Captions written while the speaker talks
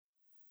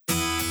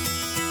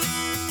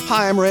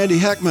Hi, I'm Randy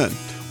Heckman.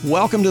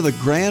 Welcome to the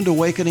Grand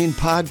Awakening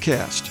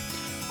Podcast.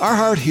 Our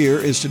heart here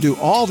is to do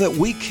all that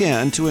we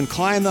can to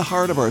incline the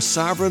heart of our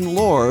sovereign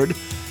Lord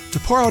to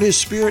pour out His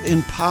Spirit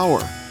in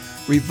power,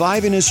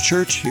 reviving His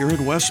church here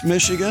in West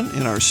Michigan,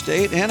 in our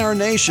state and our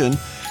nation,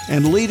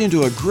 and leading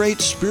to a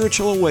great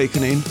spiritual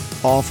awakening,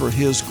 all for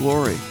His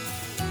glory.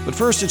 But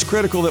first, it's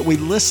critical that we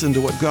listen to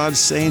what God's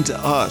saying to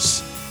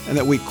us, and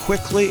that we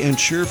quickly and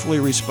cheerfully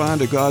respond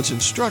to God's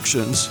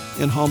instructions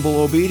in humble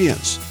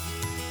obedience.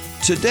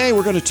 Today,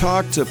 we're going to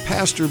talk to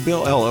Pastor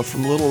Bill Elliff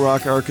from Little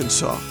Rock,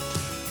 Arkansas.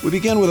 We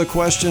begin with a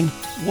question: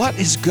 what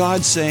is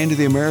God saying to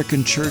the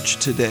American church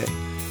today?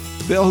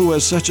 Bill, who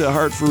has such a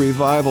heart for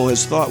revival,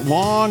 has thought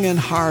long and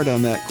hard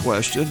on that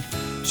question.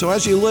 So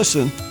as you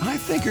listen, I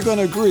think you're going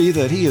to agree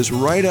that he is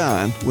right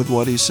on with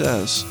what he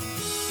says.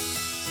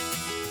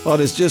 Well, it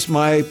is just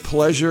my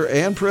pleasure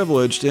and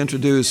privilege to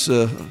introduce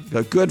a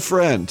good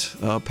friend,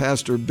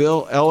 Pastor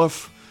Bill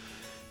Elliff.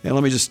 And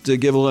let me just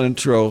give a little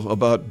intro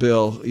about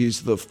Bill.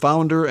 He's the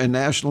founder and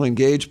national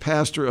engaged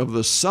pastor of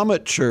the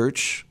Summit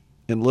Church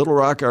in Little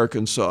Rock,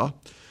 Arkansas.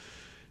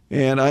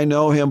 And I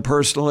know him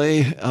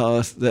personally,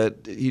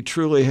 that he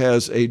truly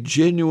has a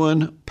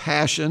genuine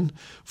passion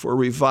for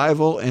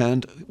revival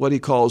and what he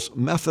calls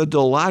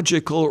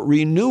methodological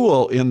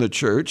renewal in the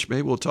church.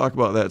 Maybe we'll talk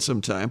about that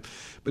sometime.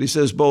 But he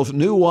says both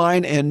new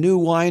wine and new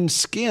wine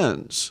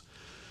skins.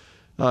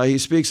 He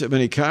speaks at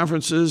many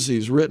conferences.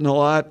 He's written a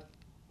lot.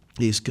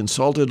 He's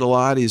consulted a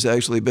lot. He's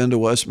actually been to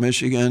West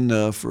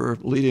Michigan for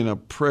leading a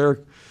prayer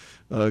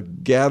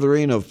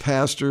gathering of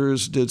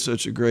pastors, did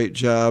such a great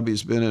job.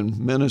 He's been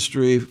in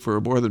ministry for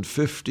more than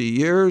 50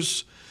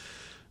 years.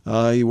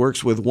 He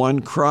works with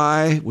One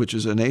Cry, which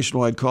is a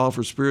nationwide call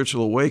for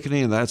spiritual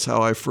awakening, and that's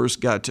how I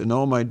first got to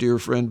know my dear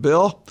friend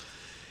Bill.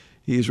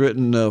 He's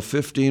written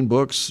 15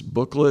 books,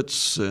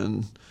 booklets,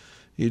 and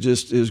he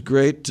just is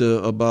great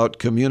about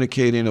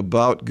communicating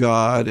about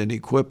God and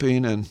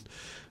equipping.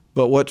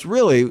 But what's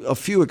really a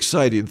few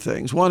exciting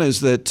things. One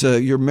is that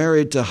you're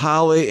married to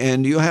Holly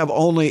and you have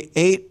only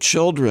 8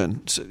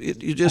 children. So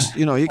you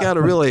got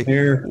to really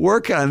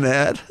work on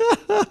that.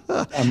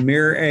 A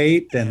mere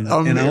 8 and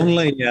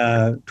only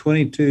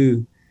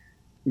 22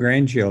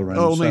 grandchildren.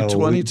 Only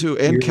 22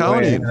 and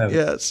counting,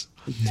 yes.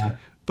 Yeah.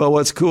 But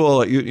what's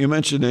cool, you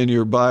mentioned in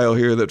your bio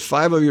here that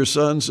 5 of your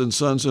sons and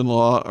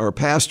sons-in-law are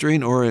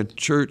pastoring or in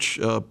church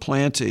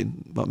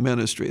planting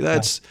ministry.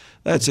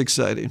 That's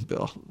exciting,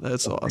 Bill.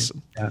 That's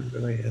awesome. That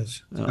really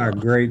is. It's our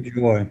great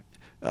joy.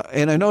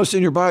 And I noticed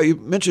in your bio you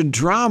mentioned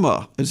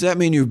drama. Does that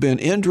mean you've been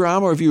in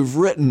drama, or have you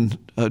written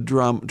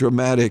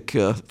dramatic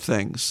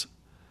things?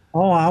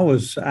 Oh, I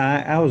was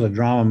a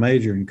drama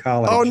major in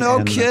college. Oh,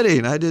 no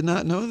kidding! I did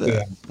not know that.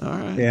 Yeah. All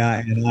right. Yeah,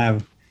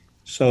 and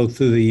so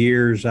through the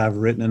years, I've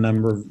written a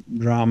number of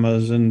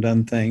dramas and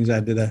done things.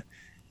 I did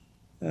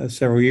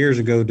several years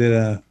ago, did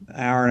an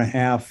hour and a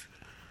half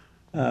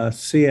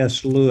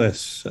C.S.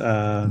 Lewis.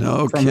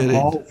 No kidding.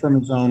 All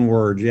from his own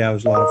words. Yeah, it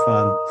was a lot of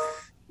fun.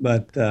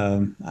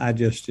 But I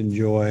just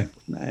enjoy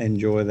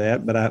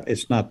that. But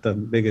it's not the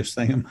biggest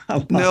thing in my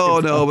life.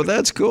 No, but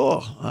that's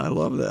cool. I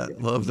love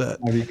that. Love that.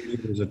 I use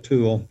it as a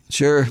tool.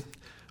 Sure.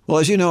 Well,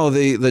 as you know,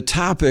 the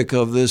topic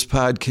of this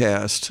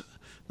podcast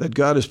that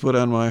God has put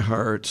on my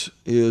heart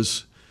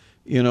is,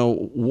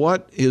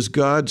 what is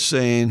God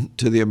saying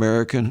to the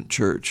American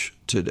church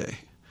today?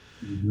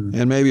 Mm-hmm.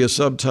 And maybe a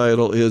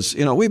subtitle is,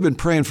 we've been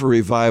praying for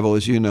revival,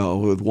 as you know,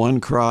 with One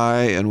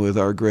Cry and with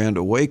our Grand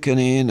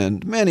Awakening,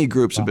 and many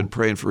groups have been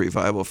praying for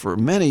revival for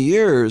many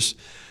years.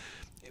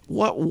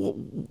 What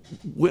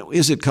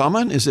is it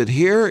coming? Is it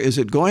here? Is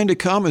it going to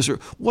come?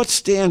 What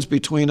stands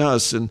between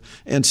us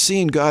and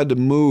seeing God to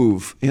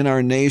move in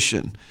our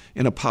nation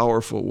in a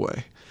powerful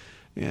way?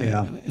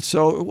 Yeah.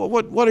 So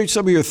what are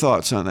some of your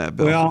thoughts on that,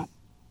 Bill? Well,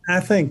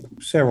 I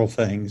think several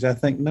things. I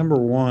think number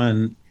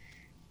one,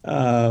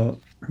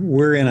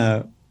 we're in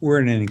an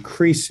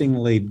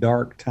increasingly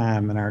dark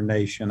time in our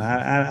nation.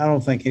 I don't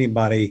think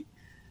anybody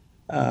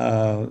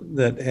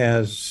that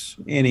has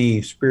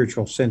any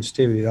spiritual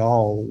sensitivity at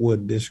all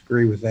would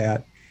disagree with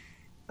that.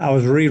 I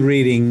was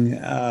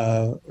rereading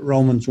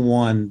Romans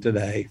 1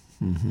 today.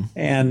 Mm-hmm.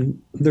 And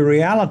the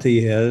reality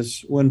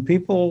is, when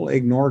people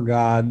ignore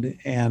God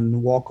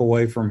and walk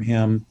away from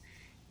Him,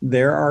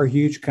 there are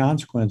huge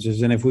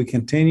consequences. And if we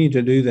continue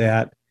to do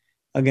that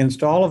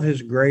against all of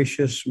His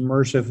gracious,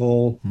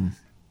 merciful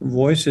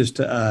voices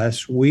to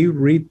us, we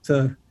reap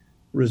the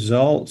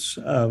results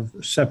of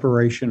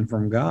separation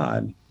from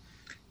God.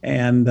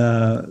 And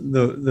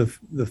the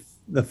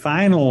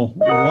final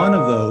one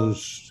of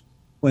those,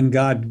 when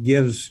God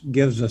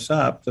gives us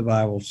up, the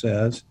Bible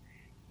says,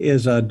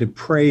 is a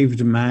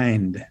depraved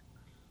mind.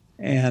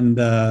 And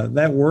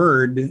that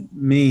word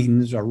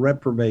means a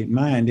reprobate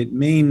mind. It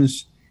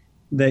means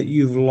that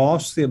you've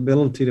lost the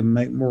ability to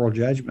make moral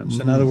judgments.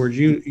 In other words,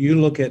 you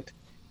look at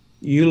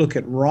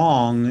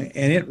wrong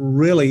and it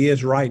really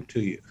is right to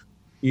you.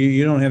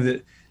 You don't have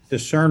the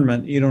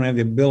discernment. You don't have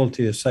the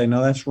ability to say,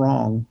 no, that's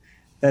wrong.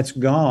 That's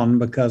gone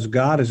because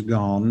God is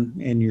gone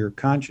in your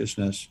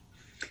consciousness.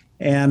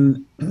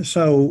 And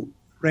so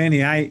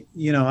Randy,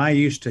 I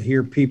used to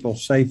hear people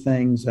say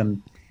things,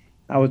 and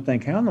I would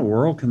think, how in the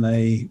world can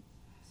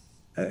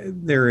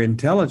they're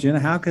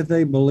intelligent. How could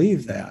they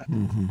believe that?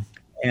 Mm-hmm.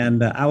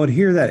 And I would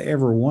hear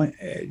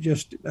that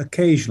just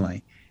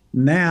occasionally.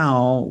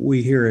 Now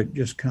we hear it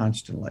just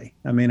constantly.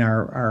 I mean,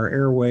 our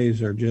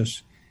airwaves are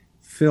just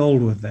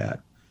filled with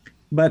that.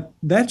 But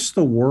that's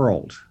the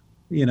world.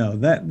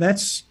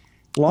 That's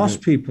lost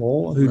Right.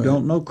 people who Right.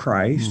 don't know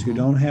Christ, who Mm-hmm.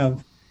 don't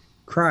have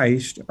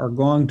Christ, are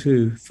going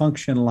to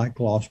function like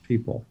lost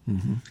people.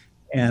 Mm-hmm.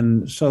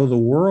 And so the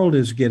world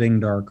is getting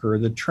darker.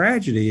 The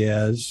tragedy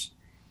is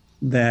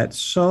that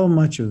so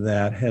much of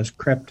that has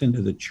crept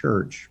into the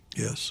church.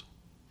 Yes.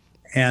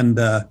 And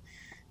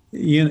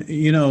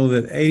you know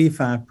that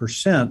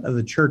 85% of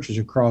the churches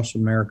across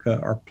America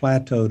are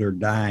plateaued or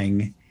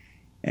dying.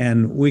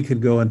 And we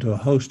could go into a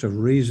host of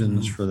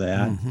reasons for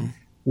that. Mm-hmm.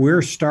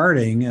 We're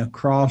starting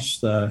across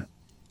the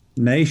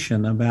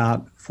nation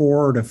about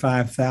 4,000 to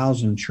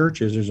 5,000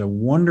 churches. There's a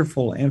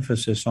wonderful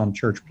emphasis on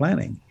church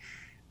planting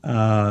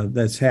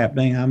that's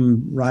happening.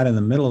 I'm right in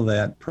the middle of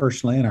that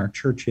personally, and our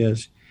church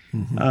is.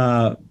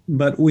 Mm-hmm.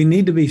 But we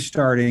need to be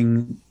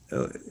starting.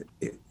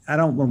 I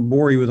don't want to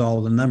bore you with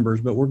all the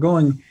numbers, but we're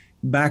going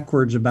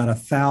backwards about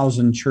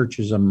 1,000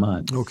 churches a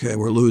month. Okay,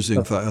 we're losing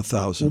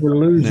 1,000. We're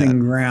losing net.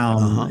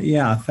 ground. Uh-huh.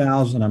 Yeah,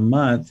 1,000 a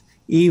month,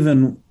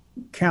 even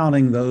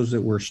counting those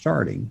that we're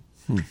starting.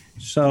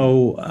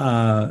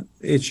 So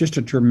it's just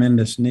a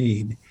tremendous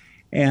need.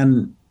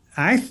 And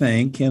I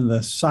think in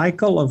the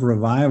cycle of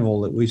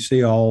revival that we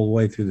see all the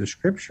way through the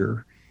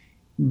scripture,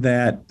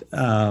 that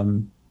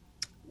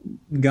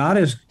God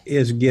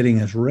is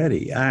getting us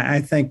ready.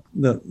 I think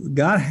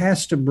God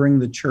has to bring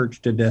the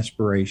church to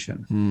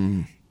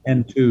desperation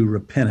and to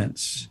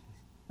repentance,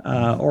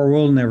 or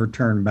we'll never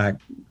turn back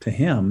to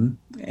Him.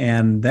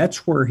 And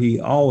that's where He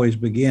always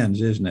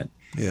begins, isn't it?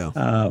 Yeah.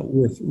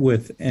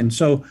 And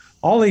so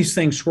all these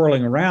things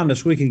swirling around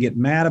us, we can get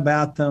mad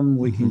about them.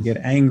 We can get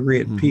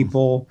angry at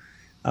people,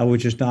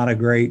 which is not a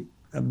great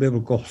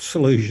biblical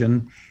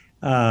solution.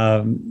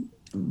 Or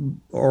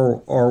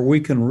we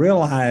can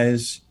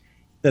realize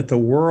that the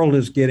world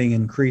is getting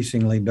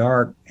increasingly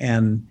dark,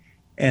 and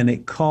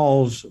it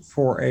calls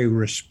for a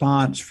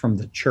response from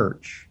the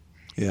church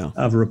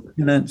of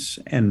repentance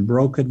and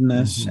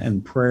brokenness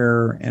and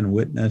prayer and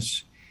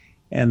witness.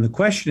 And the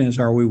question is,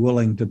 are we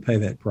willing to pay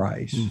that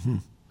price? Mm-hmm.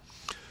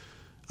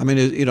 I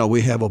mean,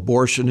 we have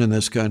abortion in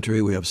this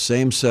country. We have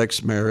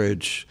same-sex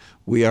marriage.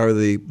 We are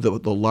the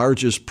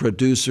largest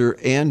producer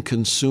and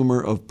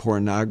consumer of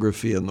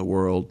pornography in the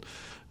world.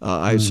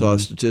 I saw a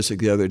statistic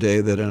the other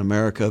day that in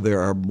America there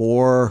are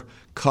more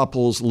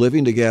couples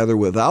living together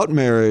without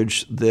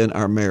marriage than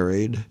are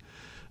married.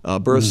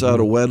 Births out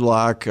of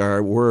wedlock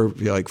were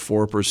like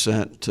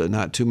 4%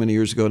 not too many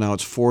years ago. Now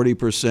it's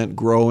 40%,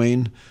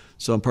 growing.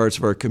 Some parts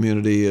of our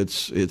community,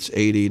 it's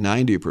 80,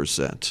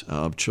 90%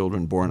 of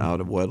children born out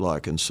of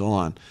wedlock and so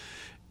on.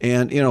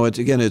 And,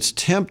 it's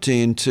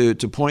tempting to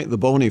point the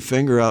bony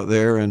finger out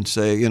there and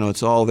say,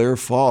 it's all their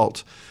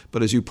fault.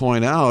 But as you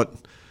point out,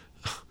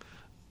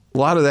 a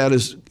lot of that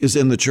is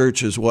in the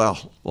church as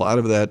well. A lot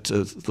of that,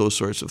 those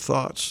sorts of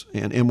thoughts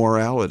and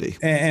immorality.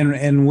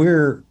 And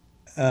we're,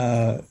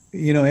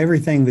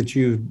 everything that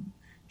you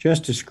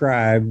just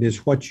described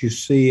is what you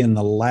see in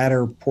the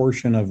latter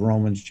portion of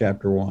Romans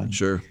chapter 1.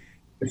 Sure.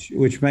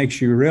 Which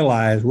makes you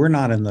realize we're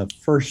not in the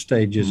first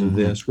stages of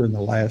this. We're in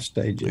the last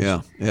stages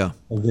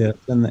of this.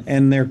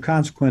 And their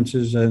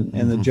consequences and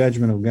the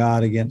judgment of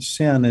God against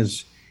sin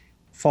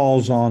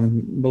falls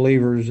on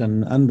believers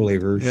and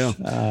unbelievers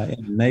in the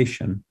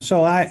nation.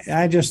 So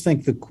I just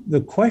think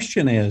the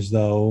question is,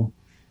 though,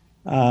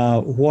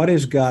 what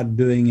is God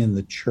doing in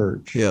the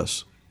church?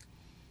 Yes.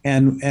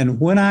 And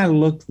when I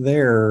look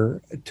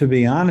there, to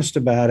be honest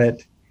about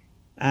it,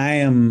 I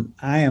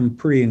am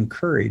pretty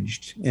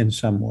encouraged in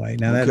some way.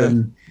 Now that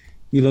doesn't,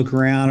 you look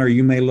around, or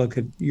you may look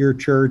at your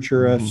church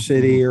or a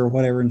city or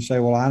whatever and say,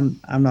 well,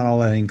 I'm not all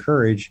that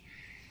encouraged.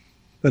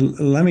 But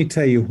let me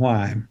tell you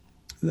why.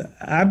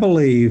 I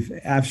believe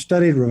I've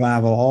studied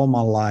revival all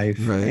my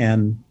life,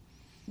 and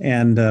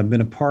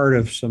been a part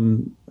of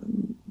some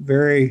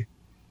very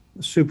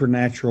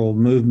supernatural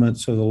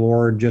movements of the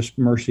Lord, just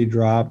mercy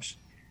drops.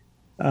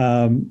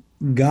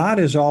 God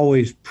is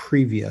always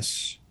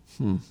previous.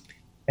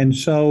 And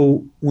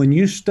so when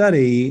you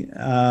study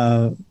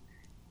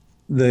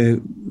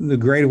the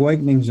Great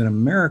Awakenings in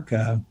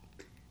America,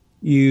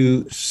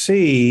 you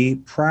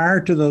see prior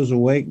to those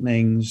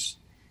awakenings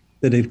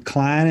the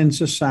decline in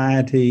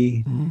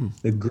society,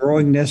 the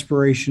growing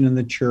desperation in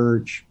the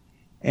church,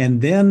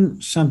 and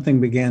then something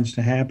begins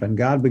to happen.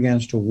 God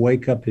begins to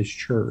wake up His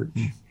church.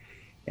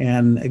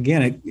 And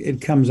again,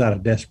 it comes out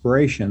of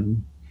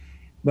desperation.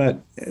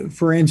 But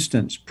for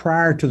instance,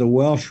 prior to the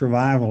Welsh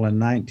revival in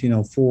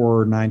 1904 or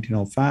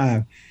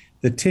 1905,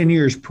 the 10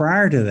 years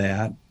prior to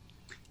that,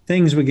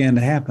 things began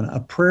to happen. A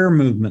prayer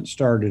movement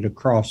started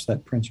across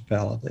that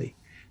principality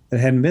that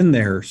hadn't been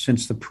there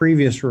since the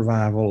previous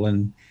revival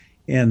in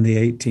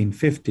the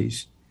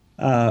 1850s.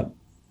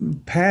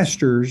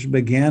 Pastors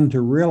began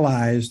to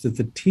realize that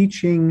the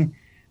teaching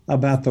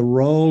about the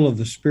role of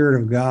the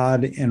Spirit of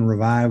God in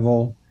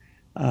revival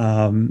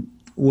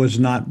was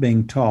not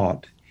being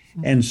taught.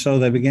 And so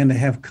they began to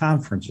have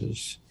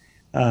conferences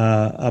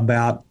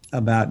about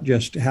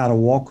just how to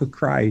walk with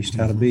Christ,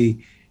 how to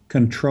be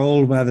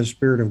controlled by the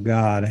Spirit of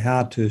God,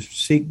 how to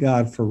seek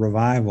God for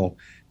revival.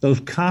 Those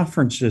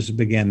conferences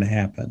began to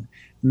happen.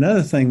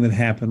 Another thing that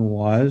happened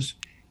was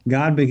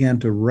God began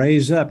to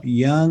raise up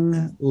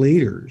young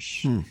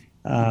leaders.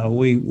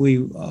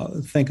 We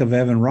think of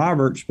Evan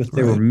Roberts, but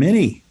there were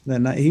many.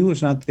 He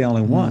was not the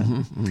only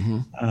one.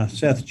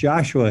 Seth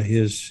Joshua,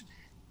 his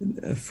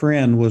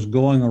friend, was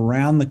going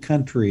around the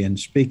country and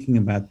speaking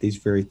about these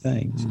very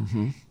things.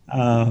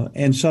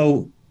 And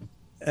so,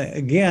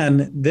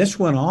 again, this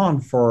went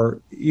on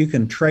for, you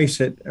can trace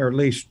it, or at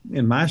least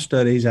in my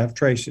studies, I've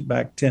traced it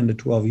back 10 to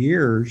 12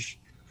 years,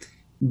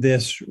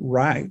 this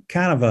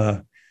kind of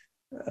a,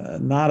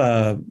 not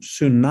a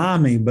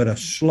tsunami, but a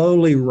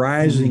slowly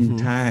rising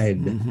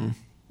tide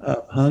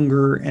of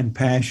hunger and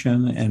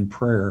passion and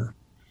prayer.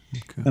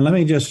 And let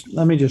me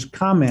just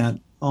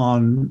comment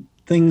on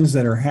things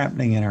that are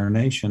happening in our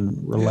nation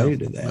related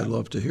to that. I'd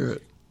love to hear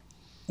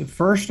it.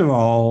 First of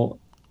all,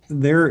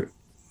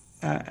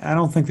 I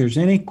don't think there's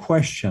any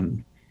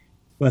question,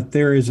 but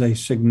there is a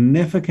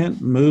significant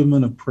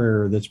movement of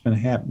prayer that's been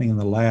happening in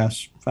the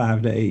last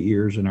 5 to 8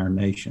 years in our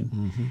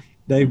nation.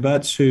 Dave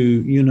Butts, who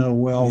you know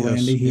well,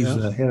 Randy, he's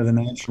the head of the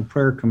National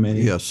Prayer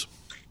Committee. Yes.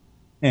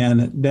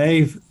 And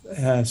Dave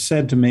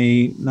said to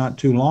me not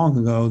too long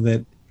ago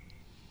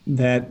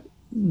that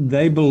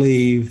they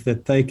believe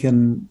that they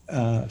can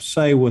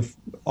say with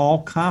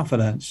all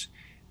confidence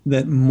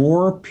that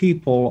more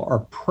people are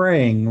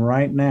praying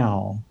right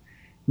now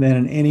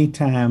than at any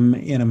time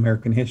in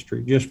American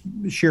history, just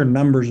sheer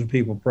numbers of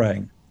people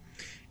praying.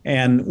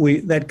 And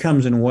that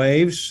comes in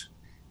waves.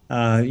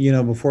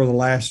 Before the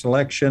last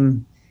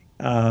election,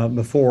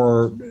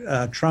 before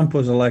Trump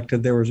was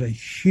elected, there was a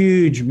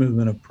huge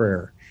movement of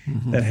prayer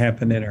that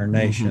happened in our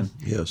nation.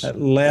 Yes.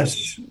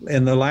 Less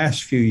in the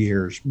last few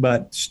years,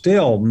 but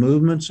still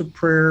movements of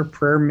prayer,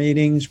 prayer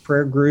meetings,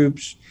 prayer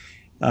groups,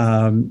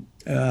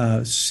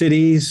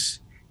 cities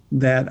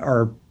that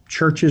are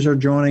churches are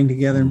joining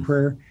together in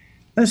prayer.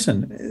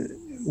 Listen,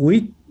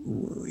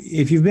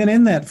 if you've been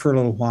in that for a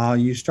little while,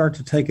 you start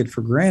to take it for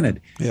granted.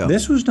 Yeah.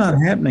 This was not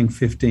happening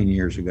 15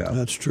 years ago.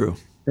 That's true.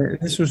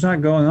 This was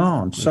not going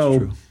on. That's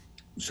true.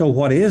 So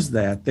what is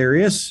that? There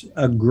is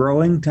a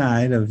growing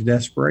tide of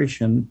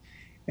desperation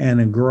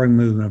and a growing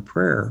movement of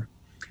prayer.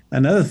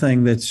 Another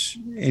thing that's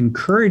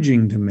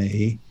encouraging to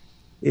me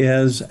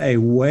is a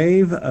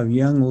wave of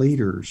young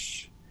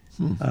leaders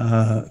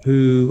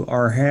who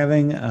are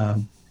having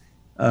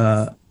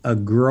a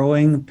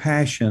growing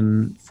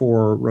passion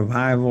for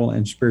revival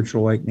and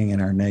spiritual awakening in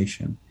our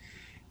nation.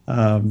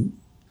 I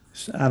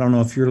don't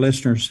know if your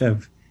listeners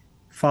have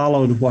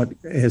followed what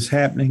is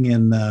happening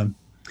in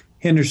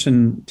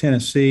Henderson,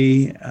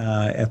 Tennessee,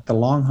 at the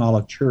Long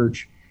Hollow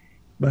Church,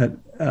 but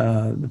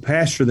the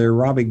pastor there,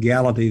 Robbie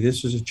Gallaty,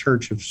 this is a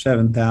church of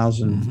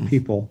 7,000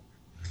 people.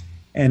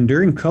 And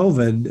during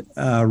COVID,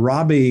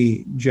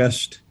 Robbie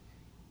just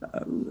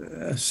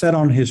said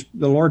the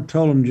Lord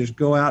told him, just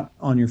go out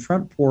on your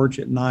front porch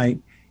at night,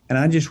 and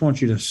I just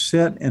want you to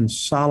sit in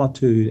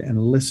solitude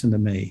and listen to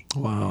me.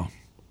 Wow.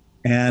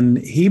 And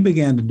he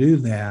began to do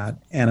that,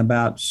 and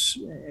about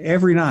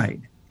every night,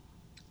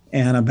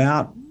 and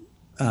about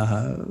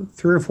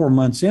 3 or 4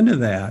 months into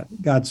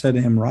that, God said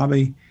to him,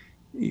 Robbie,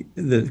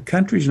 the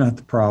country's not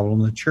the problem.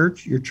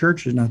 Your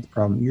church is not the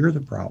problem. You're the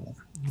problem.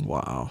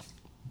 Wow.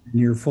 And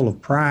you're full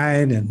of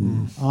pride,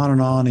 and on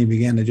and on. He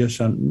began to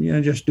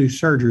just do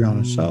surgery on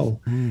his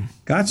soul.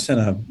 God sent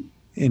an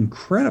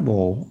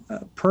incredible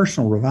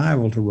personal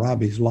revival to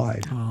Robbie's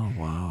life. Oh,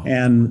 wow.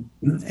 And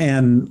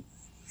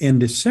in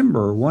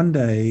December, one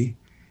day,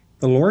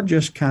 the Lord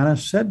just kind of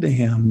said to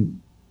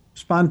him,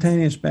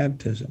 spontaneous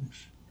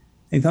baptisms.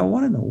 And he thought,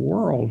 what in the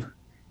world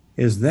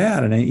is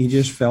that? And he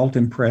just felt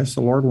impressed.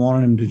 The Lord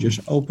wanted him to just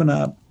open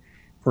up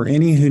for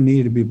any who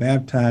needed to be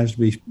baptized,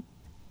 to be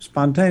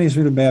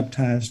spontaneously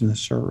baptized in the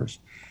service.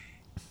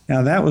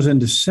 Now, that was in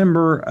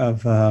December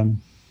of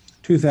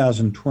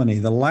 2020.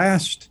 The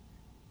last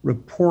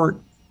report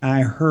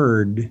I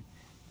heard,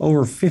 over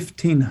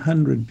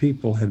 1,500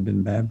 people had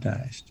been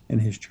baptized in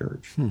his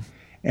church.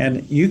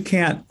 And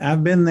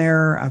I've been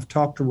there, I've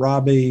talked to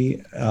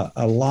Robbie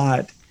a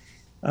lot.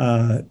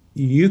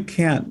 You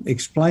can't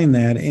explain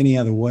that any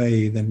other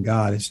way than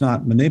God. It's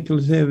not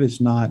manipulative,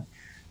 it's not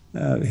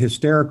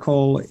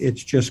hysterical,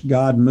 it's just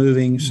God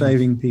moving,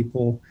 saving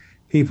people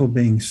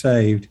being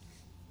saved.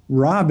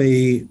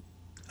 Robbie,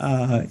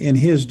 in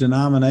his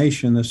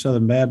denomination, the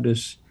Southern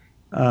Baptists,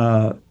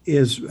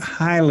 is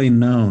highly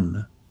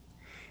known.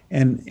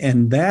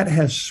 And that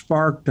has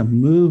sparked a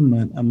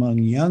movement among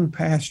young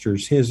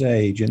pastors his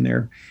age, in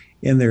their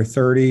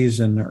 30s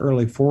and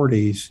early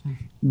 40s,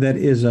 that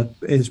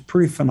is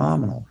pretty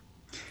phenomenal.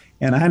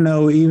 And I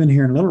know even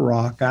here in Little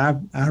Rock, I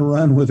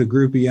run with a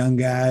group of young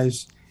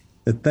guys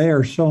that they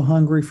are so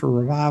hungry for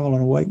revival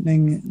and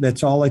awakening.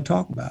 That's all they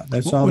talk about.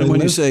 That's all they live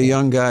When you say for.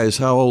 young guys,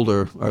 how old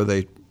are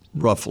they?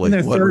 roughly? In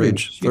their What 30s,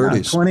 age?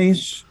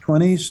 30s.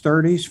 20s,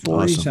 30s,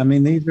 40s. Awesome. I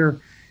mean, these are,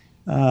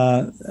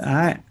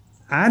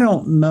 I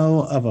don't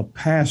know of a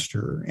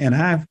pastor, and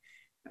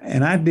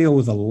I deal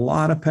with a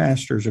lot of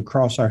pastors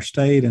across our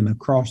state and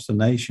across the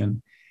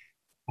nation.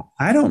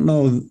 I don't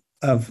know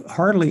of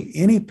hardly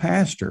any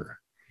pastor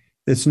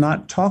that's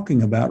not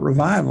talking about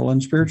revival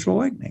and spiritual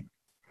awakening.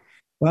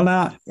 Well,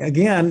 now,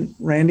 again,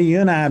 Randy, you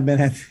and I have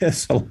been at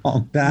this a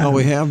long time. No,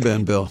 we have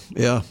been, Bill.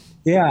 Yeah.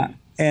 Yeah.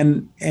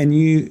 And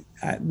you,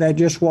 that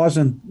just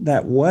wasn't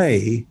that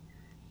way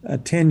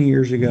 10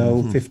 years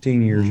ago,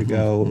 15 years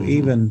ago,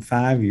 even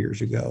 5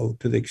 years ago,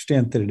 to the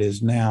extent that it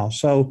is now.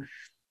 So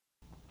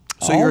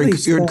you're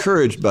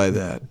encouraged by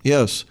that.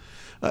 Yes.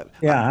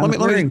 Yeah, I'm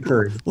very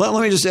encouraged. Let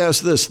me just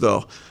ask this,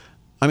 though.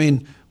 I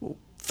mean,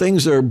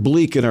 things are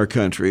bleak in our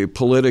country.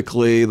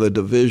 Politically, the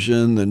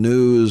division, the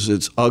news,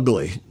 it's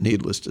ugly,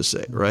 needless to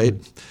say, right?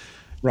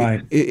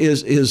 Right.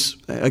 Is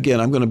again,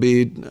 I'm going to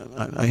be,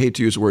 I hate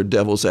to use the word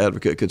devil's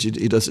advocate because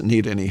he doesn't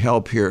need any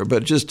help here,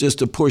 but just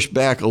to push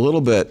back a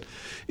little bit,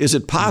 is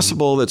it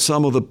possible that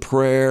some of the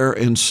prayer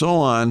and so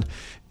on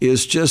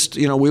is just,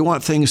 we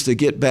want things to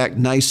get back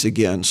nice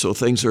again so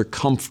things are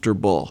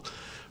comfortable,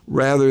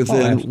 rather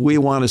than we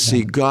want to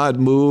see God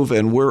move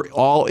and we're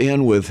all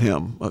in with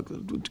him?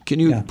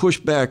 Can you push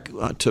back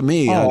to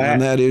me on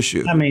that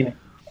issue? I mean,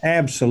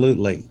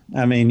 absolutely.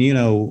 I mean,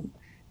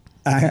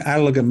 I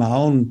look at my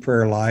own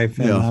prayer life,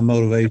 and my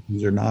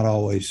motivations are not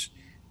always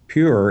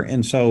pure.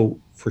 And so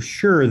for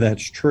sure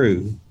that's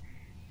true.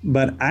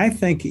 But I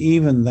think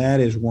even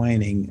that is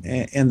waning.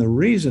 And the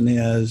reason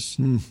is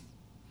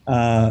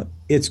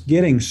it's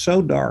getting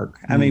so dark.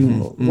 I mean,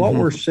 what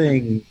we're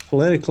seeing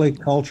politically,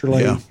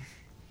 culturally,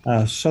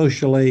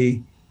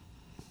 socially,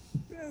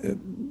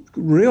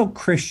 real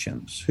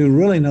Christians who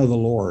really know the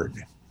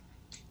Lord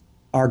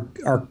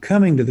are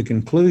coming to the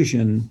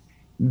conclusion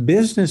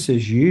business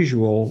as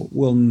usual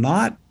will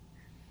not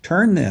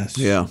turn this.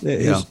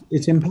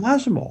 It's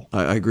impossible.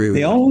 I agree with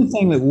the you. The only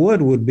thing that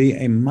would be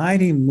a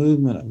mighty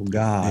movement of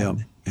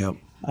God.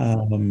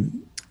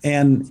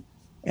 And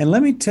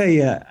let me tell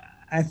you,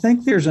 I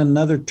think there's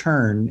another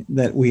turn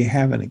that we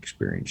haven't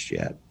experienced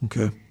yet.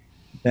 Okay.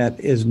 That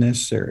is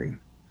necessary.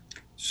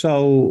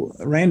 So,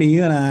 Randy,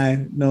 you and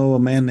I know a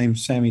man named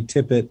Sammy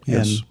Tippett,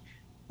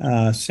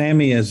 and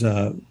Sammy has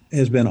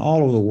been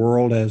all over the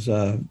world as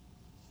a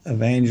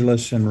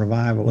evangelist and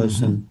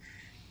revivalist, and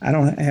I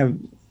don't have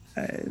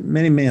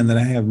many men that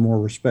I have more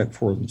respect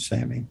for than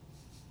Sammy.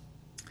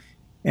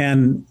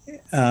 And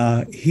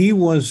he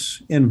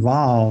was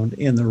involved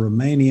in the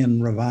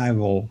Romanian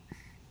revival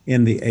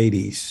in the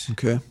 80s.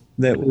 Okay.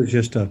 That was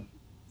just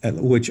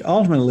which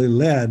ultimately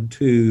led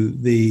to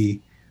the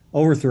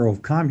overthrow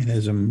of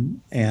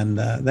communism, and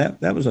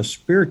that was a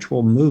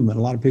spiritual movement.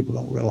 A lot of people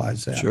don't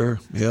realize that. Sure.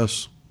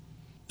 Yes.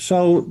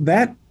 So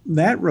that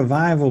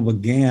revival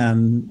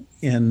began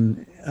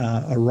in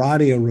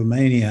Oradea,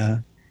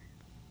 Romania,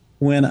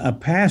 when a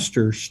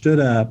pastor stood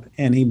up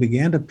and he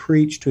began to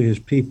preach to his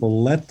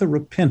people, let the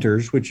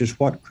repenters, which is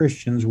what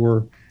Christians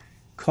were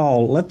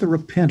called, let the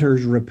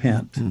repenters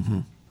repent.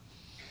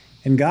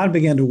 And God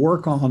began to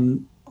work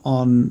on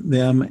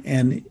them,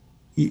 and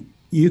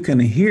you can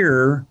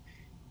hear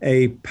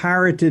a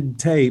pirated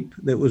tape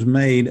that was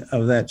made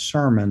of that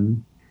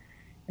sermon,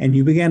 and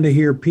you began to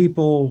hear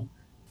people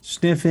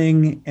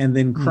sniffing and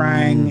then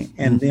crying,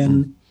 and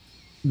then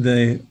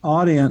the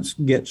audience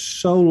gets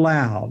so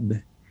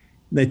loud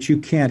that you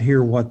can't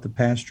hear what the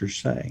pastor's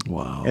saying.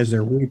 Wow. As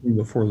they're weeping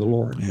before the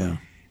Lord. Yeah.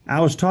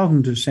 I was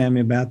talking to Sammy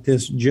about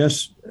this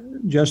just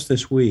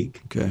this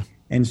week. Okay.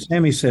 And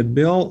Sammy said,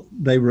 Bill,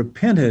 they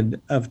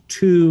repented of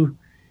two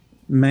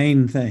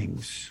main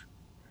things.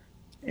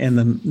 And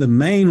the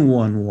main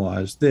one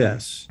was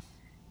this,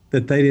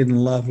 that they didn't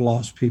love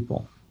lost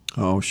people.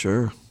 Oh,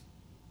 sure.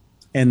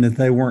 And that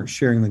they weren't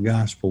sharing the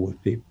gospel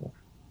with people.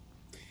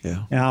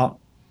 Yeah. Now,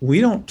 we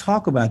don't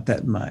talk about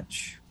that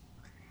much.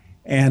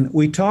 And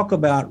we talk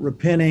about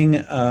repenting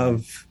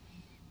of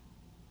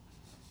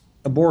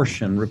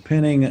abortion,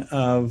 repenting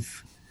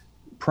of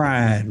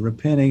pride,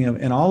 repenting of,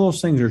 and all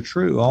those things are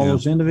true. All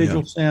those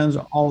individual sins,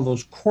 all of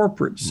those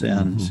corporate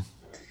sins.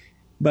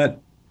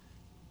 But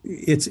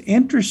it's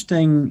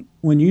interesting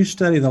when you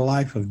study the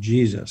life of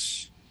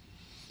Jesus,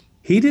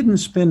 he didn't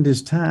spend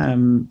his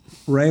time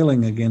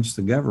railing against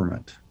the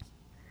government.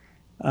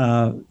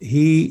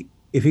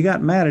 If he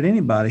got mad at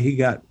anybody, he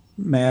got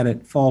mad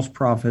at false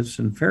prophets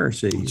and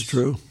Pharisees. That's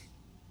true.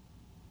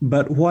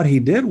 But what he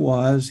did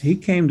was he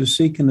came to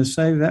seek and to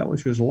save that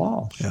which was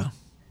lost. Yeah.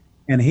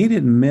 And he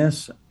didn't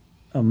miss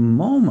a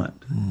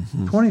moment,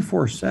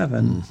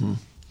 24/7,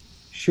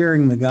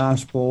 sharing the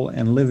gospel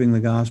and living the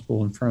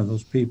gospel in front of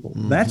those people.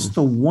 That's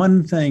the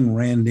one thing,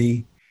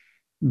 Randy,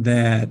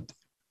 that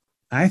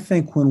I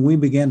think when we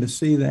began to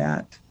see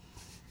that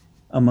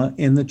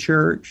in the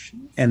church,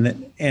 and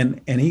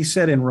he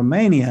said in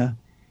Romania,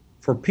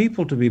 for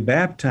people to be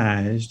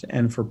baptized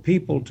and for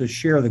people to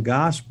share the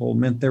gospel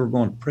meant they were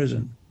going to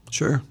prison.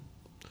 Sure.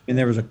 And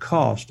there was a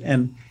cost.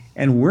 And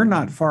we're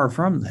not far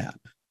from that.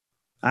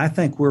 I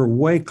think we're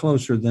way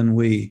closer than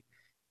we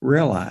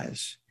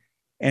realize.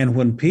 And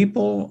when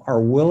people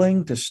are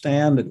willing to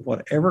stand at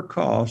whatever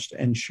cost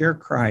and share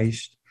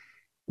Christ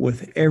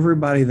with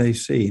everybody they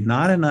see,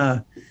 not in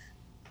a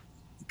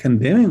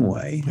condemning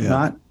way,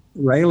 not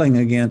railing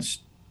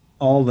against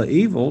all the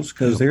evils,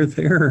 because they're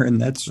there,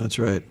 and that's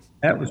right.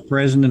 That was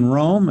present in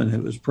Rome, and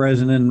it was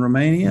present in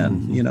Romania,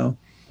 and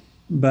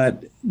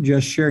but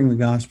just sharing the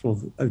gospel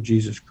of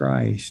Jesus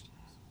Christ.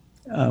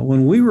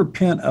 When we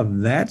repent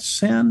of that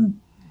sin,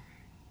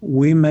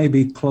 we may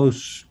be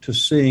close to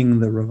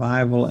seeing the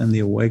revival and the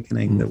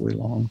awakening that we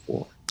long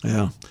for.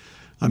 Yeah.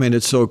 I mean,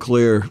 it's so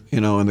clear,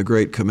 in the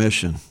Great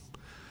Commission,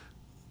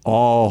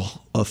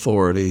 all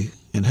authority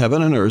in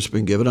heaven and earth has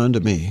been given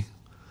unto me.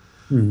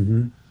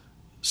 Mm-hmm.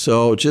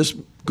 So just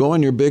go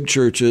in your big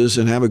churches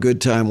and have a good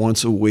time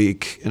once a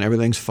week and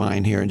everything's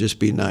fine here and just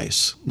be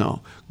nice.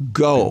 No,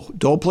 go.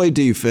 Don't play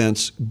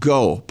defense.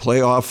 Go. Play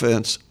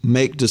offense.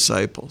 Make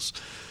disciples.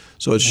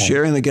 So it's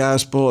sharing the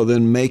gospel and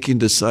then making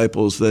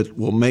disciples that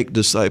will make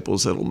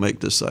disciples that will make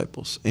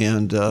disciples.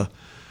 And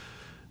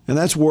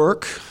that's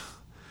work.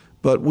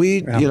 But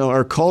we,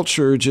 our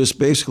culture just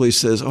basically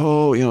says,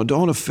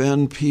 don't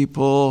offend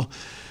people.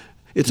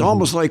 It's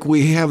almost like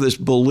we have this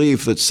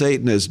belief that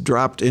Satan has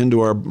dropped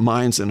into our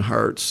minds and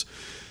hearts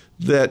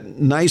that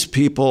nice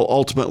people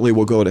ultimately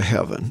will go to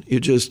heaven.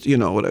 You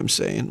know what I'm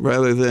saying?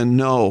 Rather than,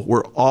 no,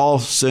 we're all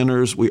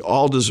sinners. We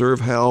all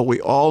deserve hell. We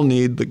all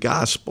need the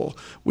gospel.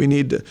 We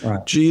need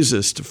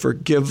Jesus to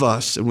forgive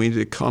us, and we need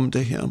to come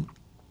to him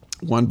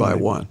one by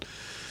one.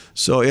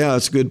 So,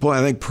 it's a good point.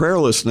 I think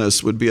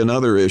prayerlessness would be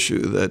another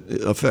issue that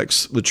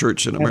affects the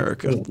church in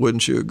America. Absolutely.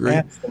 Wouldn't you agree?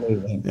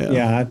 Absolutely.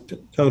 Yeah, I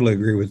totally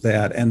agree with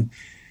that. And,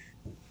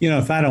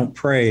 if I don't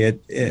pray, I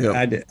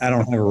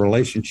don't have a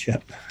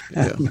relationship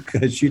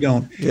because you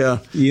don't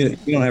have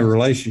a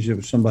relationship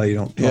with somebody you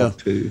don't talk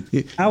to.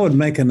 I would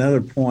make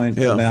another point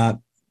about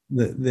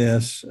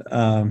this.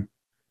 All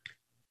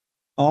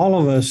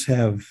of us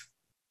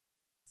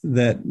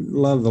that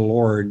love the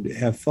Lord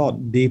have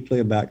thought deeply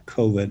about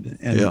COVID,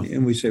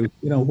 and we say,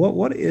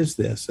 what is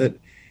this? That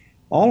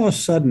all of a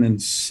sudden in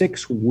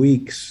 6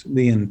 weeks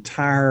the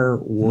entire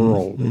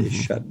world is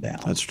shut down.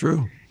 That's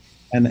true.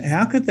 And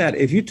how could that,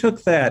 if you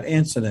took that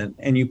incident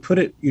and you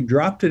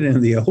dropped it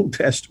in the Old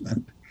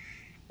Testament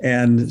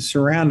and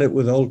surround it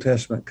with Old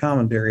Testament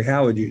commentary,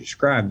 how would you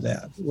describe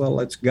that?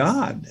 Well, it's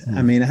God.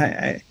 I mean,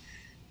 I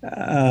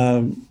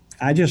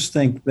just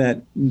think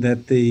that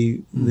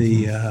the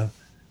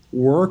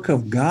work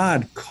of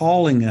God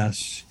calling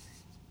us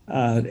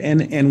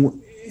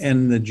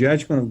and the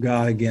judgment of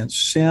God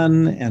against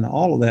sin and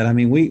all of that. I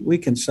mean, we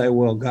can say,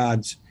 well,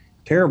 God's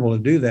terrible to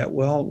do that.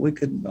 Well, we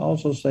could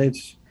also say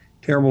it's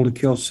terrible to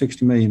kill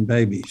 60 million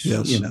babies.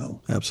 Yes,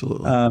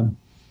 absolutely.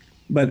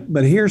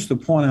 But here's the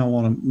point I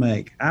want to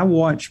make. I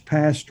watch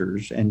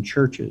pastors and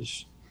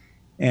churches,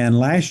 and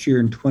last year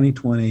in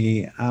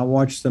 2020, I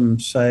watched them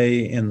say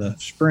in the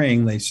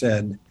spring, they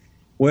said,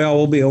 well,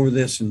 we'll be over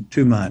this in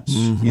 2 months,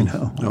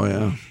 Oh,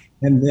 yeah.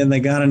 And then they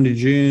got into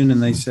June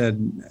and they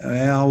said,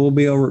 well, we'll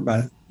be over it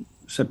by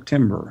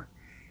September.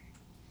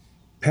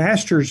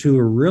 Pastors who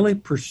are really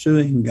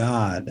pursuing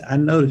God, I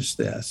noticed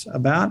this,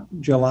 about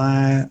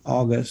July,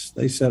 August,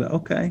 they said,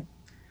 okay,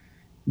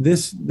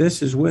 this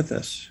is with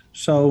us.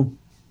 So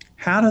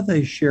how do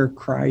they share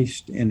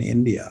Christ in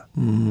India?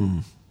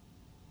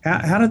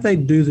 How do they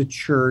do the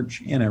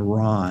church in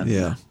Iran?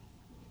 Yeah.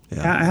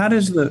 How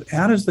does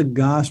the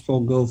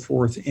gospel go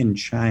forth in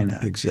China?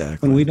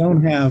 Exactly. When we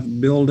don't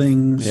have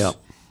buildings,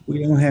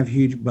 we don't have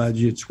huge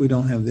budgets, we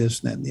don't have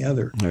this, that, and the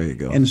other. There you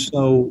go. And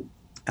so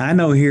I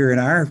know here at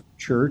our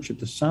church at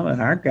the Summit,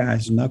 our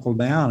guys knuckled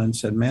down and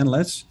said, man,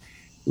 let's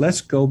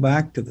go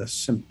back to the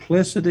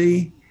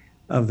simplicity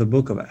of the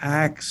book of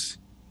Acts.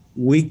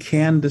 We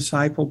can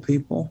disciple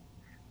people.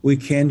 We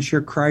can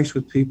share Christ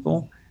with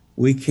people.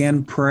 We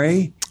can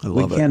pray.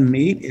 We can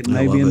meet. It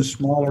may be in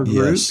smaller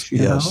groups,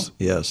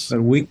 Yes.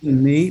 But we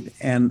can meet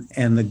and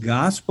the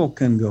gospel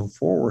can go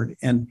forward.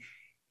 And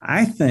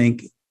I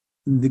think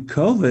the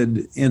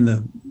COVID in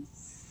the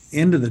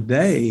end of the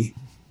day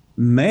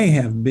may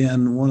have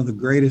been one of the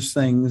greatest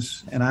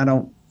things. And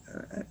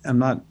I'm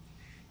not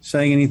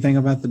saying anything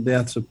about the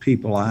deaths of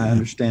people. I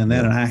understand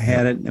that. And I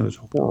had it and it was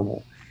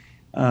horrible.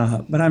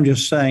 But I'm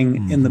just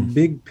saying in the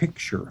big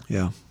picture,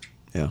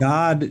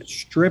 God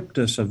stripped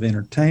us of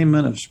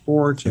entertainment, of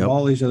sports, of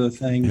all these other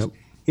things.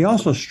 He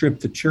also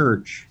stripped the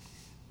church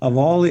of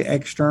all the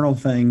external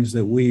things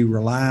that we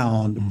rely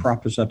on to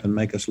prop us up and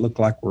make us look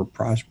like we're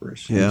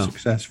prosperous and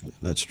successful.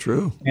 That's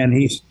true. And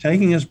he's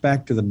taking us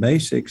back to the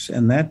basics.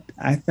 And that,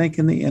 I think,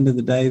 in the end of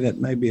the day, that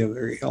may be a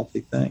very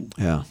healthy thing.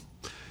 Yeah.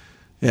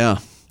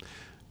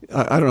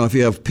 I don't know if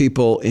you have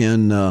people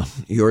in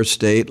your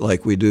state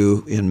like we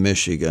do in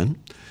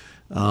Michigan.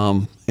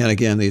 And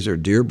again, these are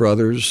dear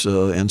brothers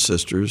and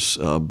sisters.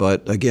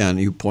 But again,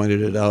 you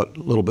pointed it out a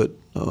little bit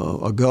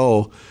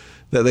ago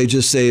that they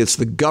just say it's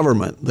the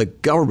government. We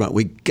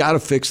got to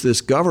fix this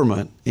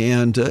government.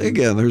 And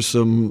again, there's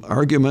some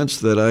arguments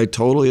that I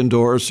totally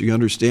endorse. You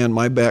understand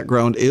my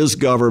background is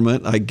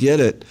government. I get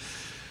it.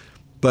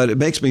 But it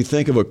makes me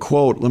think of a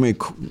quote. Let me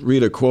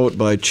read a quote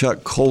by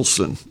Chuck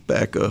Colson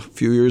back a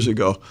few years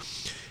ago.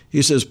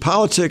 He says,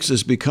 politics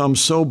has become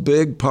so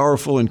big,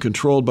 powerful, and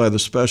controlled by the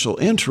special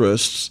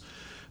interests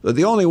that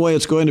the only way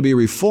it's going to be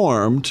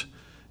reformed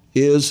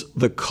is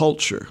the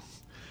culture.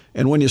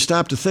 And when you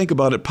stop to think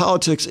about it,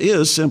 politics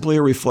is simply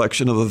a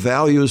reflection of the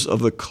values of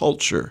the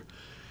culture.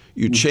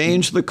 You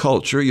change the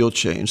culture, you'll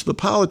change the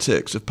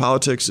politics. If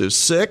politics is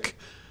sick,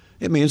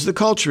 it means the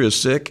culture is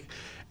sick.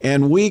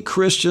 And we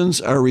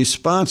Christians are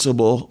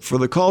responsible for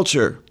the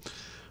culture.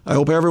 I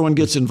hope everyone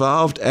gets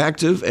involved,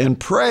 active, and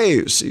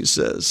prays, he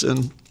says.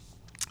 And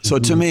so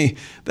to me,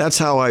 that's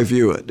how I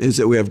view it, is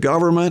that we have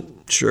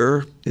government,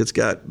 sure, it's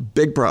got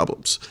big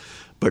problems.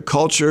 But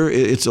culture,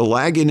 it's a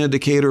lagging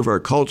indicator of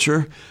our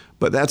culture,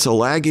 but that's a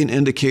lagging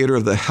indicator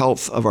of the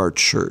health of our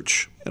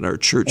church and our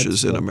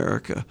churches in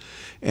America.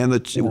 And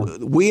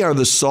we are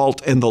the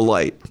salt and the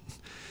light.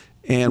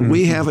 And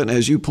we haven't,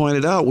 as you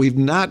pointed out, we've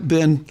not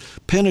been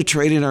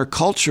penetrating our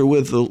culture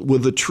with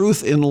the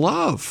truth in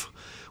love.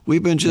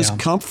 We've been just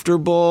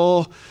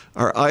comfortable,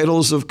 our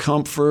idols of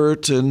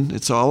comfort, and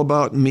it's all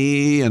about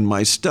me and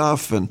my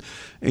stuff. And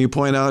you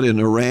point out in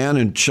Iran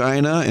and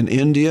China and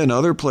India and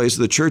other places,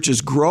 the church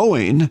is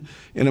growing.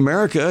 In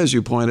America, as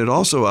you pointed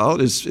also out,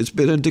 it's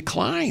been in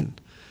decline.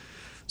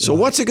 So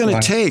what's it going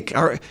to take?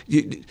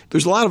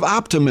 There's a lot of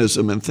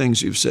optimism in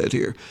things you've said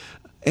here.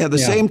 At the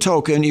same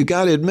token, you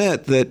got to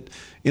admit that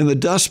in the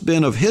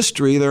dustbin of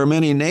history, there are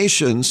many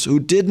nations who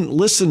didn't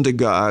listen to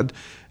God,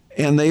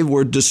 and they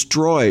were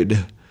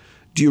destroyed.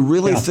 Do you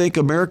really think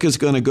America's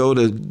going to go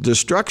to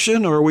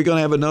destruction, or are we going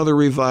to have another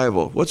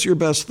revival? What's your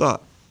best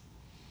thought?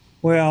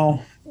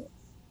 Well,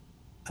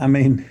 I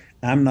mean,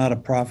 I'm not a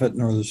prophet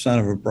nor the son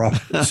of a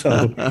prophet,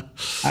 so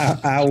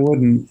I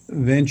wouldn't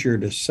venture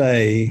to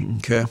say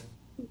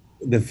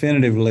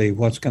definitively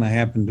what's going to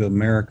happen to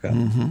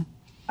America.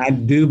 I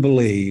do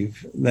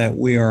believe that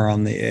we are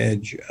on the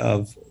edge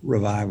of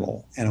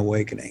revival and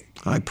awakening.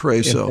 I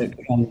pray so.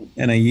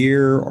 In a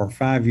year or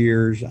 5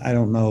 years, I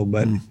don't know,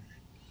 but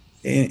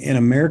in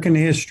American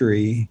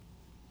history,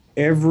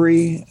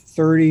 every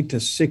 30 to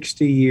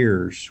 60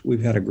 years,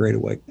 we've had a Great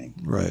Awakening.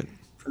 Right.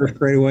 First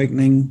Great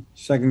Awakening,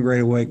 Second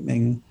Great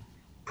Awakening,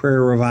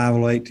 Prayer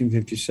Revival,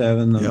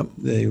 1857,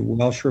 the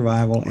Welsh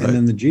Revival, and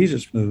then the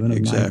Jesus Movement of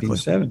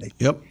 1970.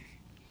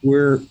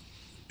 We're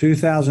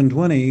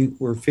 2020,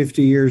 we're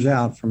 50 years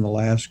out from the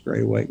last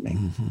Great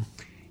Awakening.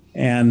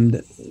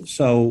 And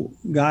so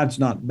God's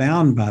not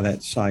bound by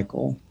that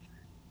cycle.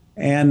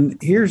 And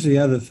here's the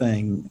other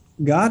thing.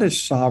 God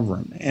is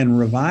sovereign, and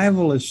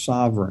revival is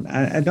sovereign.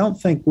 I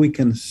don't think we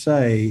can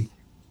say,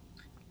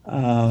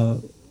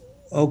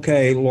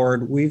 okay,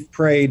 Lord, we've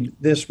prayed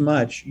this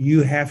much,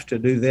 you have to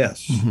do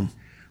this.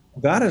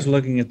 God is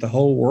looking at the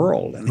whole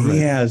world, and He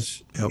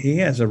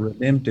has a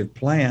redemptive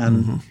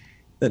plan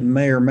that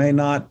may or may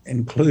not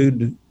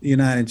include the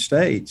United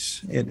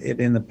States.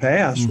 In the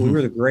past, we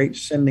were the great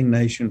sending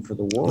nation for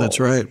the world. That's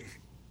right.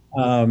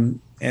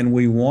 And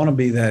we want to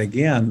be that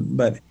again,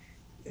 but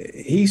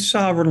He's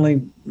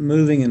sovereignly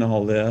moving in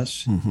all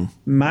this.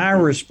 My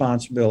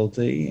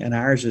responsibility, and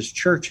ours as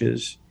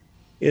churches,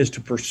 is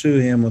to pursue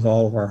Him with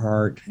all of our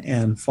heart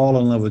and fall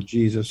in love with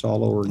Jesus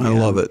all over again. I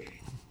love it.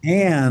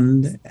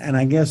 And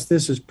I guess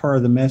this is part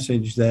of the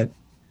message that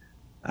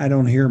I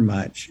don't hear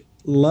much.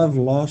 Love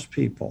lost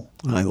people.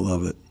 I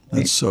love it.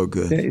 That's so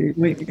good.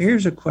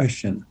 Here's a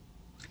question,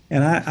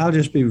 and I'll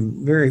just be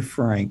very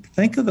frank.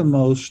 Think of the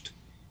most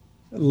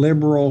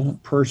liberal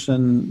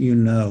person you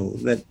know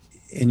that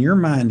in your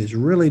mind is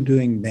really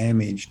doing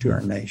damage to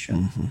our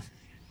nation.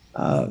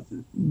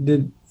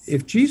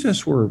 If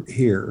Jesus were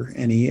here,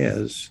 and He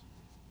is,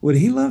 would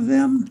He love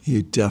them?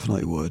 He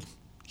definitely would.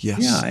 Yes.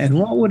 Yeah, and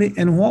what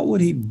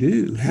would He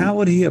do? How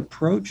would He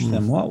approach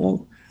them?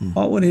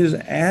 What would His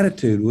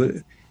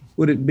attitude?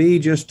 Would it be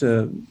just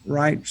to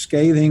write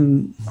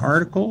scathing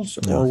articles,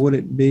 or would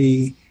it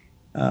be,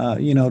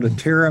 to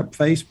tear up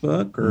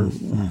Facebook or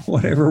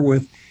whatever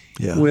with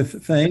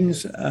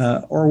things,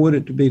 or would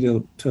it be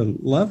to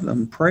love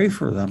them, pray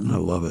for them? I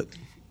love it.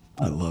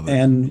 I love it.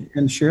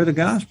 And share the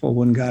gospel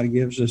when God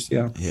gives us the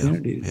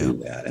opportunity to do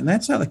that. And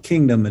that's how the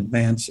kingdom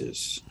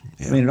advances.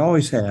 I mean, it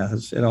always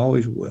has. It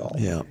always will.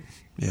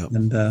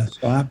 And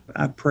so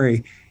I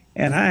pray.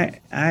 And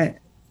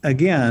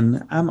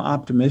I'm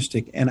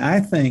optimistic. And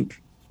I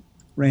think,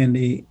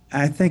 Randy,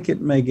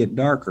 it may get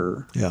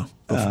darker.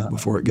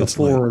 Before it gets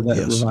before light.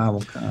 That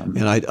revival comes.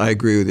 And I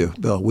agree with you,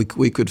 Bill.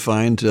 We could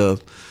find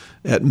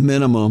at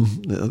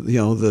minimum,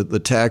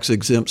 the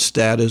tax-exempt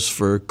status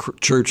for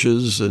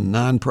churches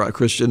and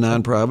Christian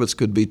nonprofits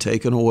could be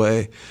taken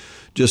away,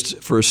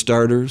 just for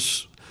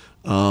starters.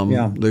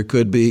 There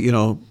could be,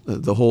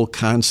 the whole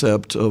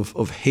concept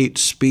of hate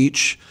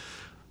speech.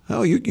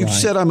 Oh, you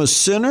said I'm a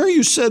sinner?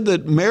 You said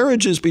that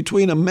marriage is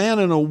between a man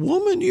and a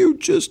woman? You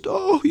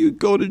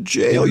go to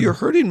jail. You're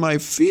hurting my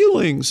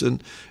feelings.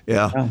 And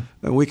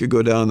and we could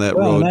go down that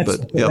road.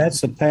 That's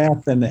the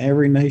path in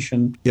every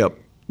nation.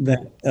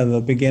 That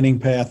the beginning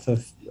path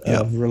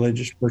of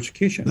religious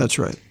persecution. That's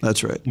right.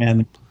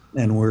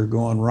 and we're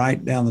going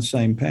right down the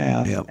same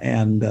path. Yep.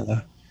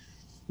 And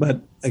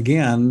but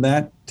again,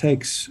 that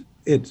takes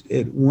it.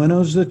 It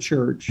winnows the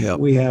church. Yep.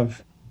 We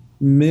have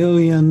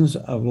millions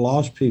of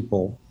lost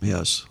people.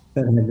 Yes.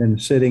 That have been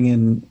sitting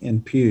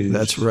in pews.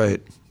 That's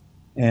right.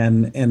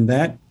 And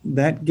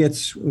that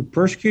gets,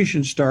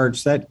 persecution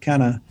starts, that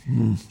kind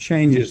of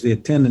changes the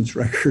attendance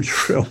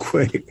records real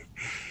quick.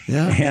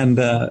 Yeah. And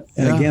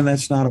again,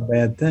 that's not a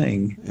bad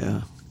thing.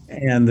 Yeah.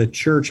 And the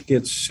church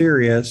gets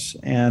serious,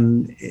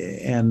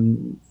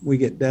 and we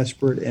get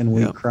desperate, and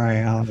we cry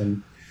out.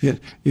 And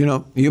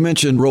you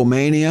mentioned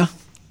Romania.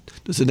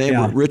 Does the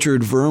name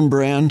Richard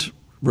Wurmbrand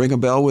ring a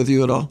bell with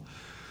you at all?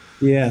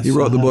 Yes. He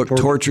wrote the book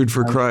Tortured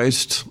for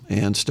Christ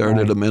and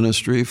started a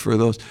ministry for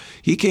those.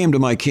 He came to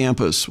my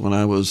campus when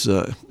I was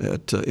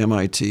at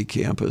MIT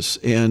campus,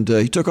 and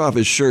he took off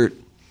his shirt.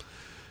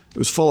 It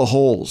was full of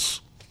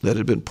holes that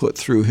had been put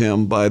through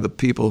him by the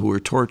people who were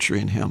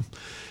torturing him.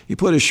 He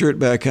put his shirt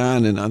back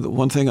on, and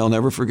one thing I'll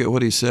never forget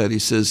what he said. He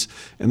says,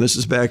 and this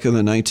is back in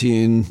the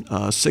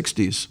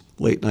 1960s,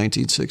 late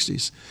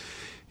 1960s.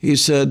 He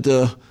said,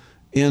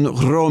 in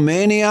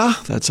Romania,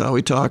 that's how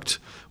he talked,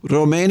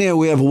 Romania,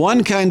 we have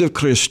one kind of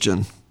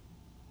Christian,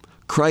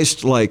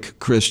 Christ-like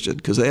Christian,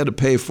 because they had to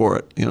pay for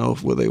it,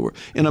 where they were.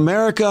 In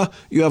America,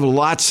 you have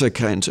lots of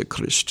kinds of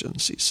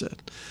Christians, he said.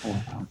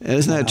 Wow. And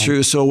isn't that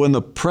true? So when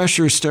the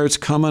pressure starts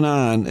coming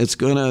on, it's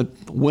going to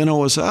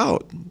winnow us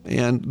out.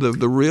 And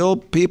the real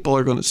people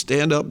are going to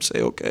stand up and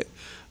say, okay,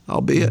 I'll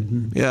be it.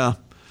 Yeah.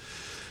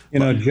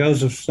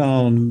 Joseph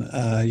Stone,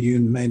 you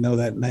may know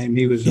that name.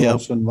 He was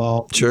also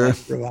involved in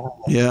that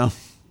revival. Yeah.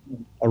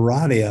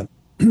 Aradia.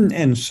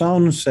 And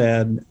Stone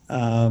said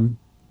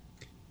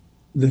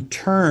the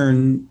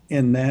turn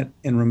in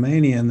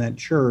Romania, in that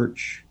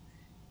church,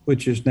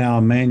 which is now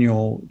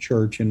Emmanuel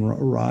Church in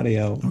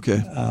Aradia.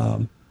 Okay.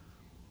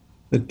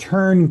 The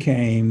turn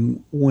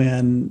came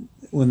when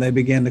they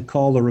began to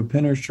call the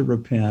repenters to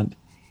repent,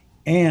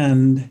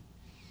 and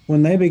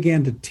when they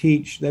began to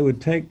teach, they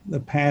would take the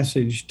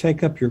passage,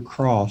 take up your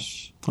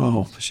cross.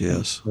 Oh,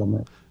 yes.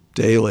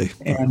 Daily.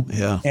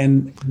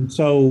 And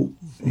so,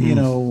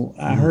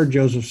 I heard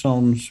Joseph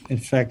Soames, in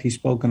fact, he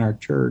spoke in our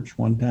church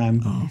one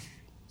time,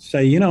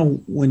 say,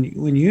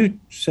 when you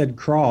said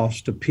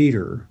cross to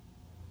Peter,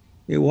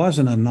 it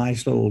wasn't a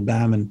nice little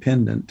diamond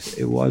pendant.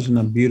 It wasn't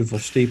a beautiful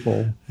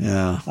steeple.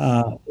 Yeah.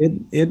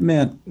 It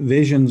meant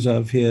visions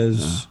of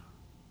his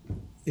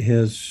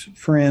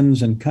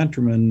friends and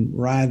countrymen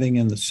writhing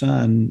in the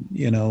sun,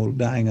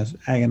 dying an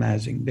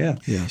agonizing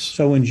death. Yes.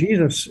 So when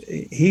Jesus,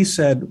 he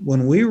said,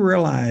 when we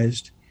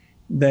realized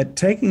that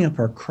taking up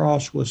our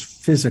cross was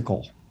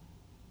physical,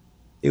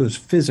 it was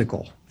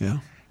physical. Yeah.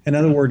 In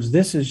other words,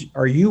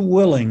 are you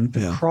willing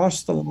to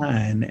cross the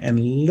line and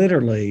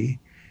literally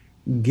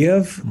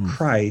give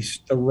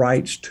Christ the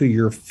rights to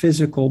your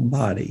physical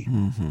body?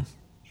 Mm-hmm.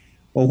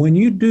 Well, when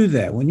you do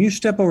that, when you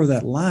step over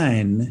that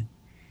line,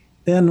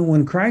 then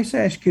when Christ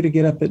asks you to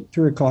get up at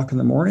 3:00 in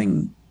the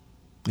morning,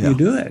 you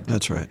do it.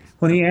 That's right.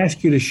 When he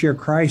asks you to share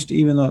Christ,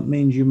 even though it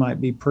means you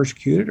might be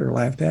persecuted or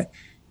laughed at,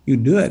 you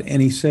do it.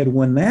 And he said,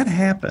 when that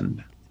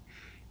happened,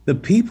 the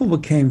people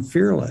became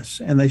fearless,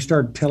 and they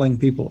started telling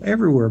people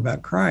everywhere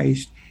about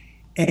Christ,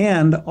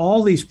 and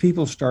all these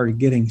people started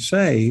getting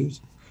saved.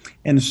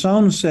 And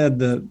Soane said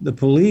the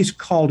police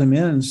called him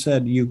in and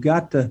said, you've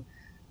got to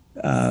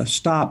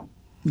stop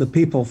the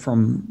people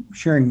from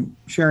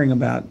sharing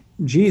about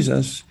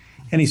Jesus.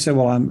 And he said,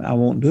 well, I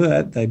won't do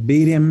it. They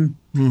beat him.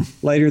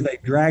 Later, they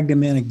dragged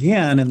him in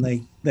again, and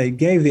they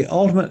gave the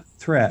ultimate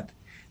threat.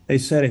 They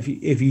said,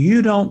 if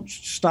you don't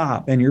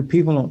stop and your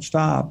people don't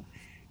stop,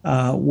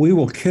 we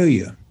will kill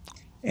you.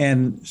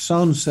 And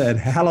Soane said,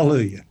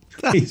 hallelujah.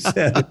 He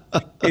said,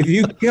 if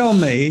you kill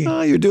me,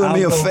 you're doing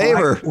me a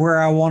favor. Right where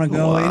I want to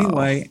go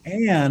anyway,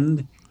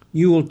 and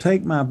you will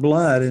take my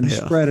blood and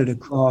spread it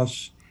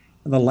across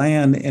the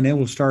land, and it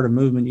will start a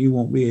movement you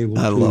won't be able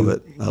to. I love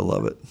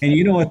it. And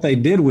you know what they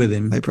did with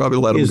him? They probably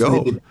let him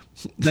go.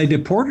 They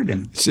deported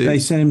him. See? They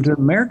sent him to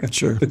America.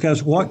 Sure.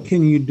 Because what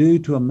can you do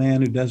to a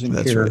man who doesn't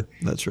care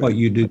what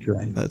you do to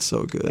him? That's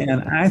so good.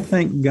 And I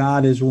think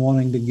God is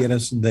wanting to get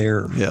us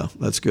there. Yeah,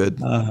 that's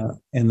good.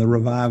 And the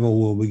revival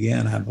will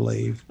begin, I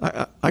believe.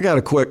 I got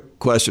a quick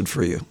question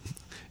for you.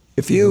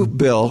 If you,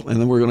 Bill,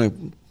 and then we're going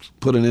to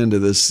put an end to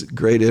this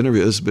great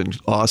interview. This has been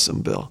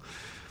awesome, Bill.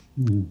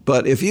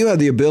 But if you had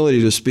the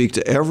ability to speak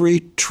to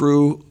every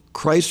true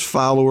Christ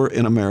follower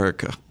in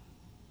America,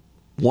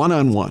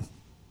 one-on-one,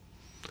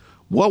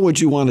 what would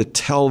you want to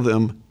tell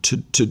them to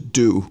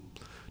do,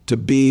 to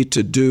be,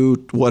 to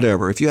do,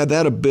 whatever? If you had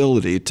that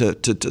ability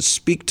to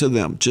speak to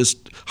them,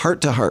 just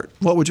heart to heart,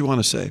 what would you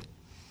want to say?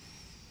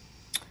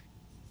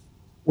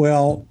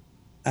 Well,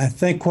 I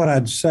think what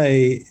I'd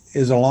say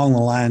is along the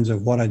lines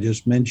of what I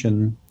just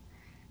mentioned.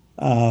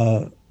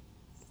 My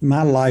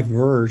life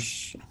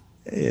verse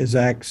is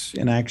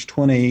in Acts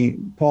 20.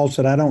 Paul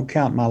said, I don't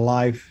count my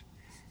life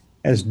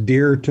as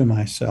dear to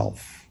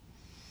myself,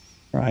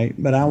 right?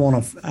 But I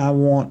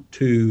want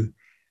to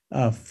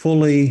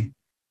fully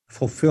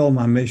fulfill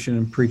my mission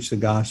and preach the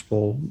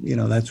gospel.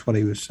 That's what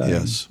he was saying.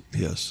 Yes,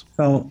 yes.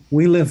 So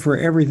we live for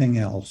everything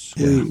else.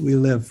 Yeah. We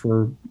live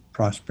for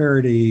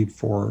prosperity,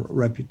 for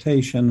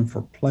reputation,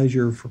 for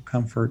pleasure, for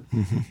comfort.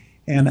 Mm-hmm.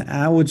 And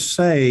I would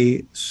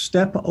say,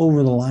 step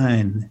over the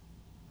line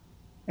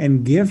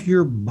and give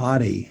your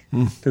body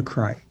to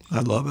Christ. I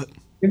love it.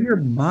 Give your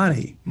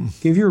body,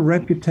 give your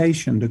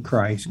reputation to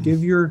Christ,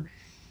 give your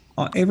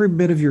every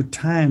bit of your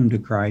time to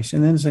Christ,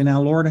 and then say,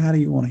 "Now, Lord, how do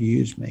you want to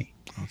use me?"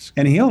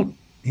 And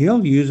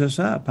He'll use us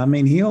up. I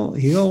mean,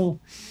 He'll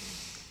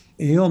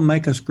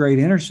make us great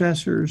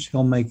intercessors.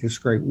 He'll make us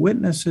great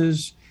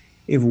witnesses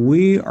if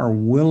we are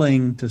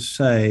willing to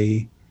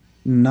say,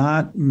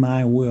 "Not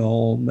my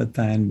will, but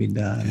thine be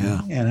done."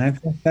 Yeah. And I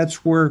think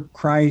that's where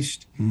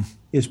Christ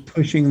is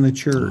pushing the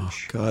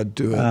church. Oh, God,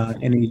 do it.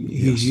 And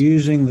he's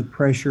using the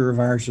pressure of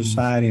our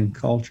society and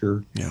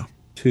culture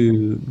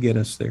to get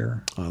us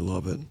there. I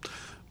love it.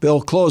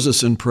 Bill, close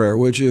us in prayer,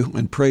 would you?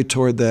 And pray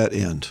toward that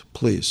end,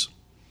 please.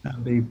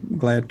 I'd be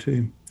glad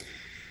to.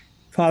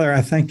 Father,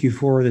 I thank you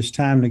for this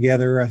time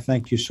together. I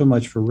thank you so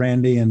much for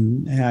Randy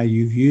and how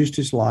you've used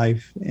his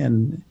life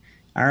in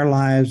our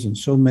lives and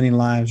so many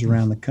lives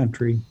around the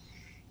country.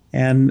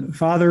 And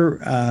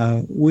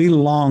Father, we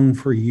long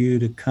for you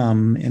to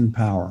come in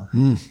power.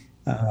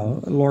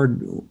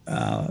 Lord,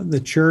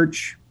 the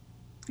church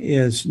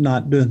is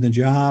not doing the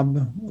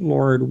job.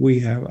 Lord,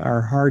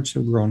 our hearts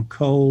have grown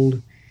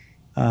cold.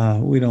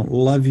 We don't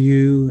love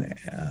you.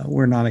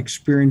 We're not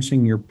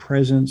experiencing your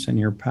presence and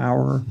your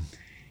power.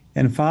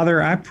 And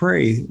Father, I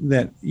pray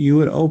that you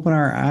would open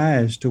our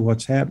eyes to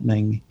what's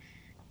happening,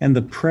 and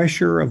the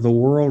pressure of the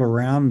world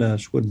around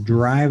us would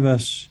drive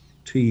us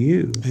to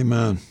you.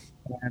 Amen.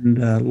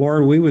 And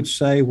Lord, we would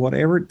say,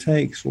 whatever it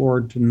takes,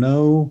 Lord, to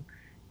know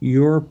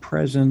your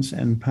presence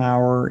and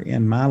power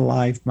in my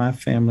life, my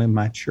family,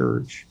 my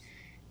church,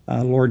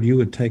 Lord, you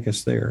would take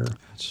us there.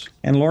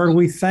 And Lord,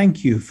 we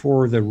thank you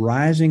for the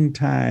rising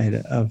tide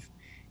of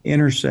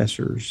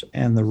intercessors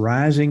and the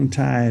rising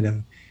tide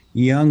of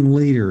young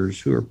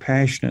leaders who are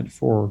passionate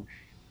for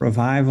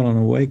revival and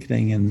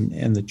awakening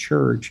in the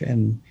church,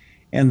 and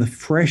the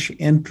fresh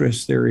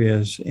interest there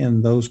is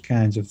in those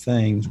kinds of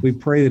things. We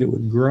pray that it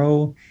would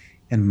grow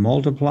and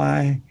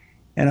multiply.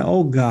 And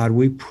oh God,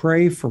 we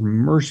pray for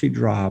mercy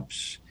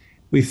drops.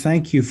 We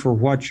thank you for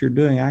what you're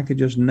doing. I could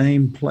just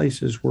name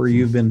places where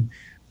you've been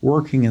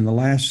working in the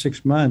last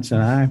 6 months,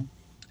 and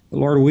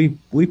Lord,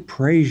 we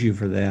praise you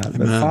for that. Amen.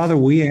 But Father,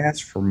 we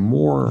ask for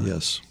more.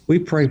 Yes. We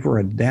pray for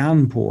a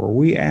downpour.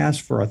 We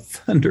ask for a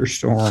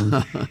thunderstorm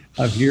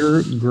of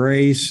your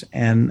grace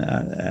and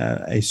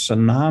a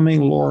tsunami,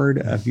 Lord,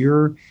 of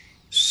your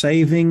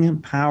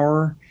saving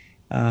power,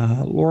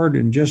 Lord,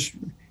 and just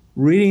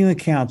reading the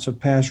accounts of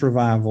past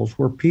revivals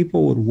where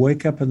people would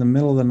wake up in the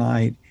middle of the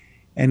night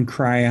and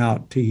cry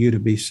out to you to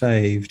be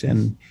saved,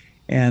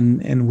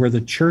 and where the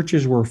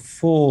churches were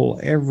full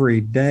every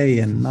day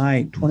and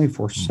night,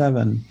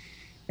 24/7,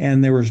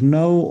 and there was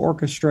no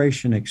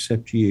orchestration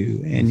except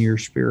you and your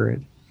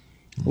Spirit.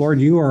 Lord,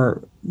 you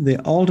are the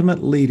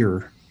ultimate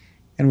leader,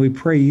 and we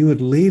pray you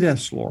would lead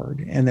us,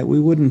 Lord, and that we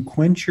wouldn't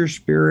quench your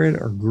Spirit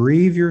or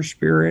grieve your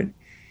Spirit.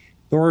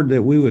 Lord,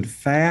 that we would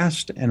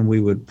fast and we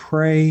would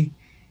pray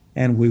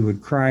and we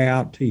would cry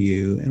out to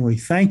you. And we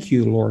thank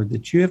you, Lord,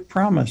 that you have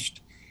promised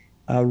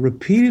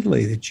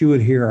repeatedly that you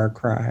would hear our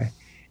cry.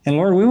 And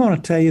Lord, we want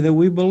to tell you that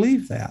we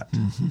believe that.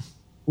 Mm-hmm.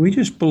 We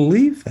just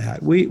believe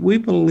that. We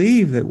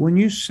believe that when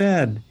you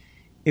said,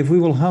 if we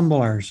will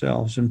humble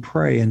ourselves and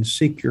pray and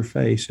seek your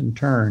face and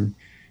turn,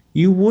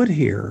 you would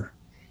hear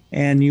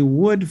and you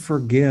would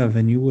forgive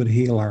and you would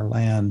heal our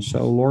land.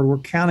 So Lord, we're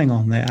counting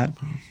on that.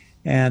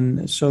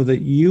 And so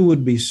that you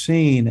would be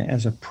seen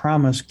as a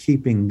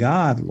promise-keeping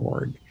God,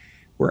 Lord,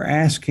 we're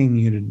asking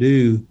you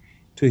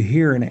to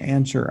hear and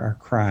answer our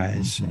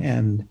cries. Mm-hmm.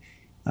 And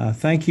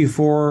thank you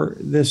for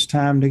this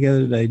time together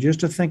today, just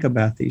to think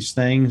about these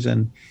things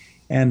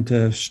and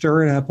to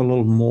stir it up a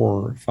little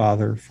more,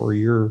 Father, for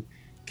your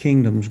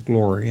kingdom's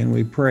glory. And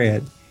we pray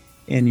it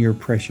in your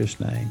precious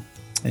name.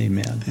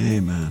 Amen.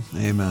 Amen.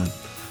 Amen.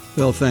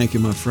 Bill, thank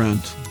you, my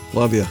friend.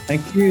 Love you.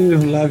 Thank you.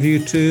 Love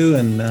you too.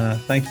 And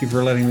thank you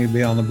for letting me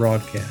be on the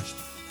broadcast.